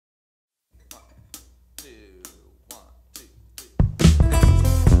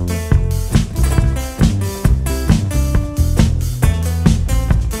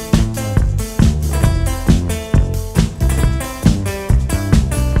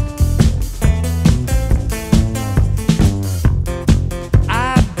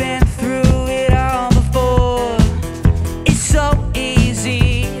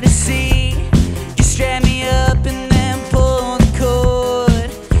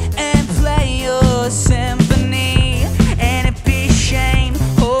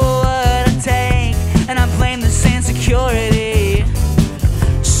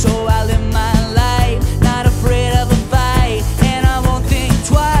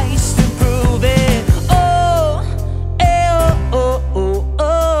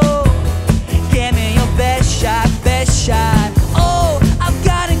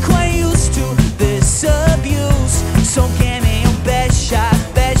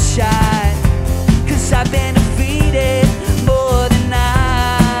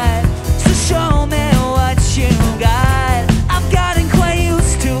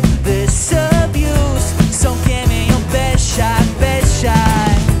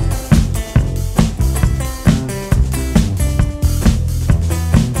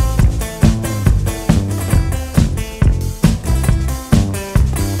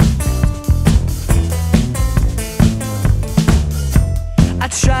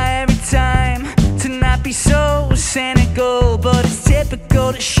try every time to not be so cynical, but it's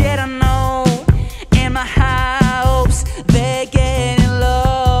typical to shit I know. In my hopes, they're getting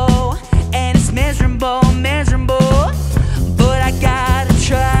low, and it's miserable, miserable. But I gotta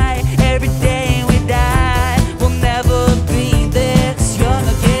try every day we die. We'll never be this young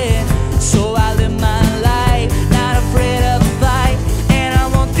again, so I live my life, not afraid of a fight, and I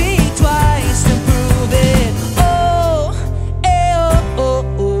won't think twice to prove it. Oh, eh, oh, oh,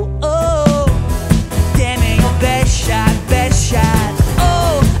 oh, oh. Give me your best shot, best shot.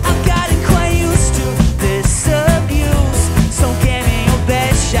 Oh, I've gotten quite used to this abuse, so give me your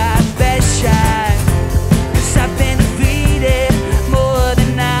best shot, best shot. 'Cause I've been defeated more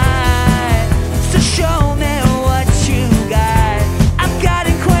than I, so show me what you got. I've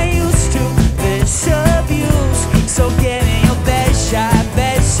gotten quite used to this abuse, so give me your best shot,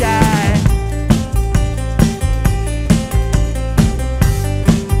 best shot.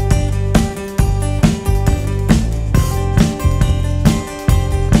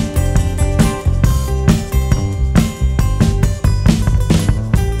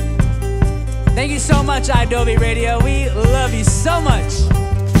 Thank you so much, idobi Radio. We love you so much.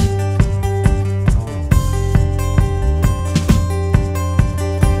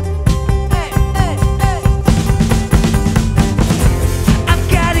 Hey, hey, hey. I've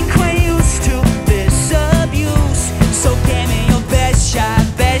gotten quite used to this abuse, so give me your best shot,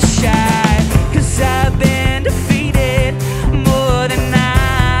 best shot. 'Cause I've been defeated more than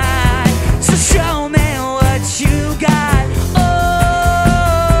I, so show me what you got. Oh,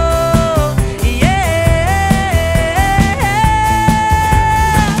 yeah.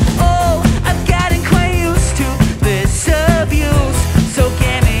 Oh, I've gotten quite used to this abuse, so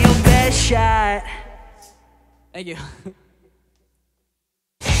give me your best shot. Thank you.